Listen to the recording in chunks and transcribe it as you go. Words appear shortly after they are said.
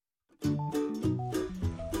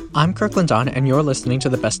I'm Kirkland Don, and you're listening to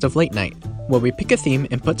the Best of Late Night, where we pick a theme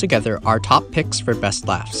and put together our top picks for best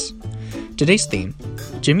laughs. Today's theme,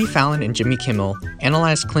 Jimmy Fallon and Jimmy Kimmel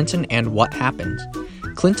analyze Clinton and What Happened.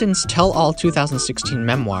 Clinton's Tell-All 2016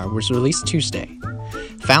 memoir was released Tuesday.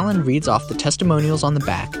 Fallon reads off the testimonials on the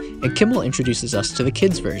back, and Kimmel introduces us to the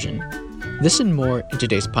kids' version. This and more in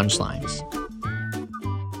today's Punchlines.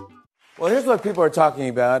 Well, here's what people are talking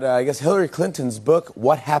about. I guess Hillary Clinton's book,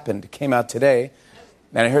 What Happened, came out today.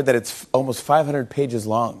 And I heard that it's almost 500 pages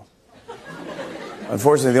long.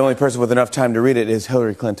 Unfortunately, the only person with enough time to read it is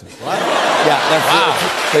Hillary Clinton. What? Yeah,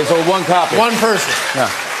 that's They sold one copy. One person. Yeah.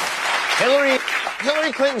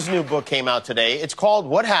 Hillary Clinton's new book came out today. It's called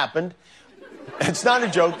What Happened. It's not a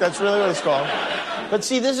joke. That's really what it's called. But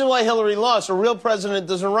see, this is why Hillary lost. A real president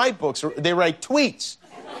doesn't write books. They write tweets.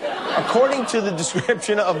 According to the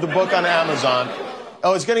description of the book on Amazon,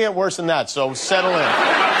 it's going to get worse than that, so settle in.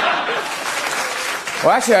 Well,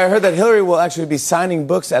 actually, I heard that Hillary will actually be signing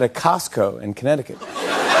books at a Costco in Connecticut.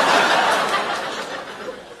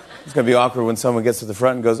 It's going to be awkward when someone gets to the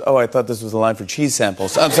front and goes, "Oh, I thought this was a line for cheese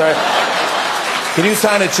samples. I'm sorry. Can you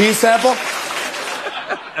sign a cheese sample?"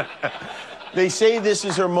 They say this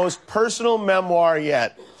is her most personal memoir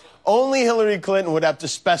yet. Only Hillary Clinton would have to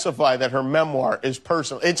specify that her memoir is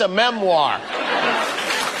personal. It's a memoir.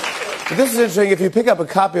 But this is interesting. If you pick up a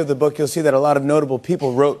copy of the book, you'll see that a lot of notable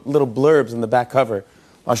people wrote little blurbs in the back cover.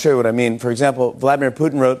 I'll show you what I mean. For example, Vladimir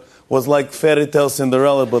Putin wrote, "Was like fairy tale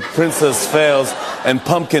Cinderella, but princess fails and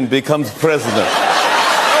pumpkin becomes president."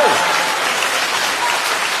 Oh.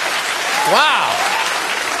 Wow.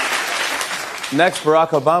 Next, Barack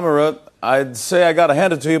Obama wrote, "I'd say I gotta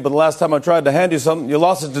hand it to you, but the last time I tried to hand you something, you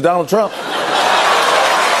lost it to Donald Trump."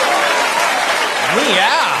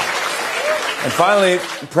 Yeah. And finally,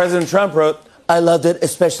 President Trump wrote, "I loved it,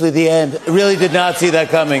 especially the end. Really did not see that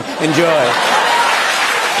coming. Enjoy."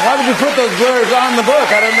 Why would you put those blurbs on the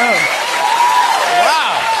book? I don't know.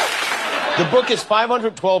 Wow. The book is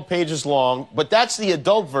 512 pages long, but that's the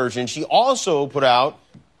adult version. She also put out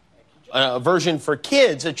a version for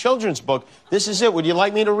kids, a children's book. This is it. Would you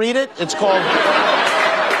like me to read it? It's called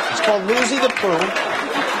Lucy the Pooh.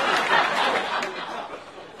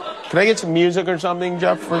 Can I get some music or something,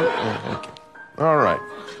 Jeff? Okay. All right.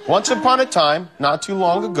 Once upon a time, not too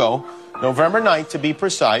long ago, November 9th to be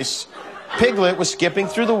precise, Piglet was skipping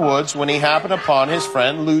through the woods when he happened upon his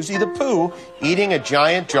friend Lucy the Pooh eating a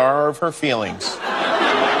giant jar of her feelings.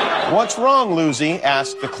 "What's wrong, Lucy?"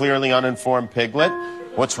 asked the clearly uninformed Piglet.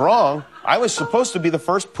 "What's wrong? I was supposed to be the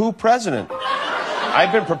first Pooh president.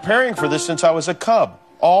 I've been preparing for this since I was a cub.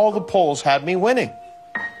 All the polls had me winning."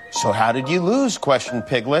 "So how did you lose?" questioned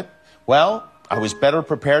Piglet. "Well, I was better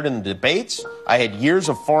prepared in the debates. I had years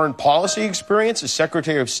of foreign policy experience as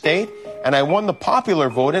Secretary of State, and I won the popular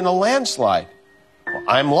vote in a landslide." "Well,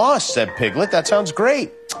 I'm lost," said Piglet. "That sounds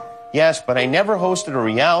great." "Yes, but I never hosted a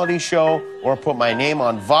reality show or put my name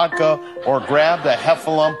on vodka or grabbed a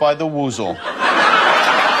heffalump by the woozle."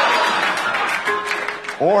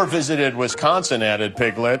 "Or visited Wisconsin," added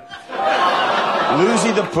Piglet.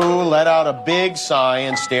 Lucy the Pooh let out a big sigh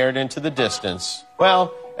and stared into the distance.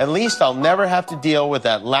 "Well, at least I'll never have to deal with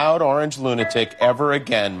that loud orange lunatic ever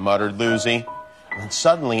again," muttered Lucy. And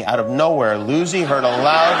suddenly, out of nowhere, Lucy heard a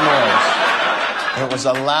loud noise. It was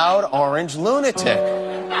a loud orange lunatic.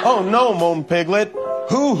 "Oh no," moaned Piglet.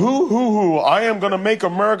 Hoo, I am going to make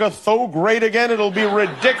America so great again it'll be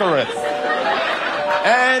ridiculous.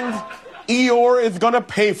 "And Eeyore is going to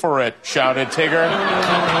pay for it," shouted Tigger.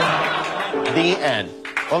 The end.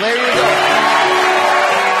 Well, there you go.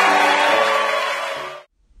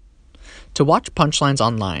 To watch Punchlines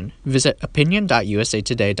online, visit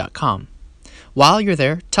opinion.usatoday.com. While you're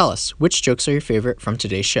there, tell us which jokes are your favorite from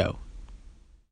today's show.